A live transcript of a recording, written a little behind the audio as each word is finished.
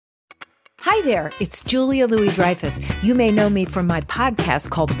Hi there, it's Julia Louis-Dreyfus. You may know me from my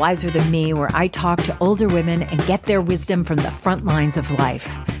podcast called Wiser Than Me, where I talk to older women and get their wisdom from the front lines of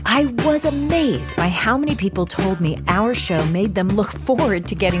life. I was amazed by how many people told me our show made them look forward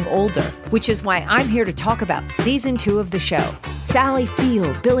to getting older, which is why I'm here to talk about season 2 of the show. Sally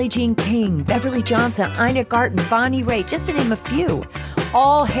Field, Billie Jean King, Beverly Johnson, Ina Garten, Bonnie Raitt, just to name a few.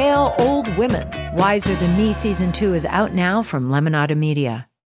 All hail old women. Wiser Than Me season 2 is out now from Lemonada Media.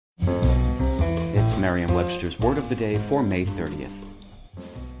 It's Merriam-Webster's Word of the Day for May 30th.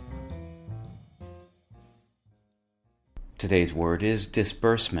 Today's word is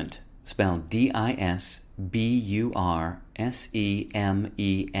disbursement, spelled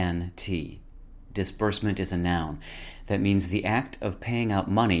D-I-S-B-U-R-S-E-M-E-N-T. Disbursement is a noun. That means the act of paying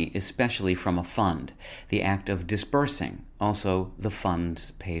out money, especially from a fund. The act of disbursing, also the funds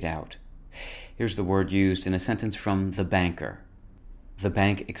paid out. Here's the word used in a sentence from The Banker. The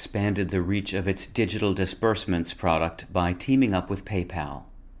bank expanded the reach of its digital disbursements product by teaming up with PayPal.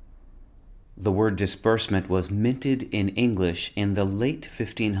 The word disbursement was minted in English in the late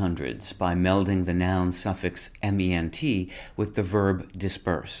 1500s by melding the noun suffix ment with the verb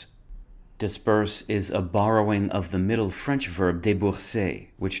disperse. Disperse is a borrowing of the Middle French verb débourser,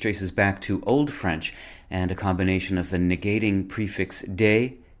 which traces back to Old French and a combination of the negating prefix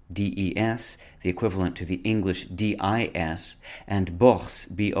des, des, the equivalent to the English dis, and bourse,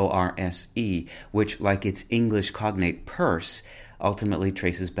 B-O-R-S-E, which, like its English cognate purse, ultimately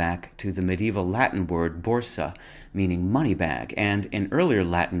traces back to the medieval Latin word borsa, meaning money bag, and in earlier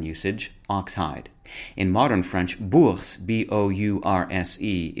Latin usage, oxhide. In modern French, bourse,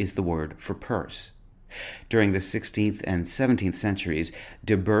 B-O-U-R-S-E, is the word for purse. During the 16th and 17th centuries,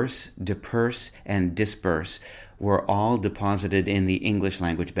 deburse, deperse, and disperse were all deposited in the English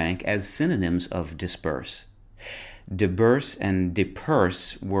language bank as synonyms of disperse. Deburse and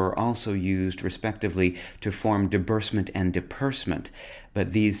deperse were also used, respectively, to form disbursement and disbursement,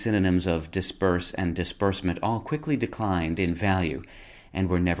 but these synonyms of disperse and disbursement all quickly declined in value and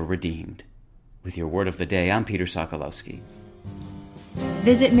were never redeemed. With your Word of the Day, I'm Peter Sokolowski.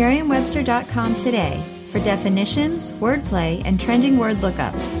 Visit Merriam-Webster.com today for definitions, wordplay, and trending word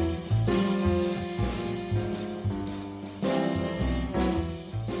lookups.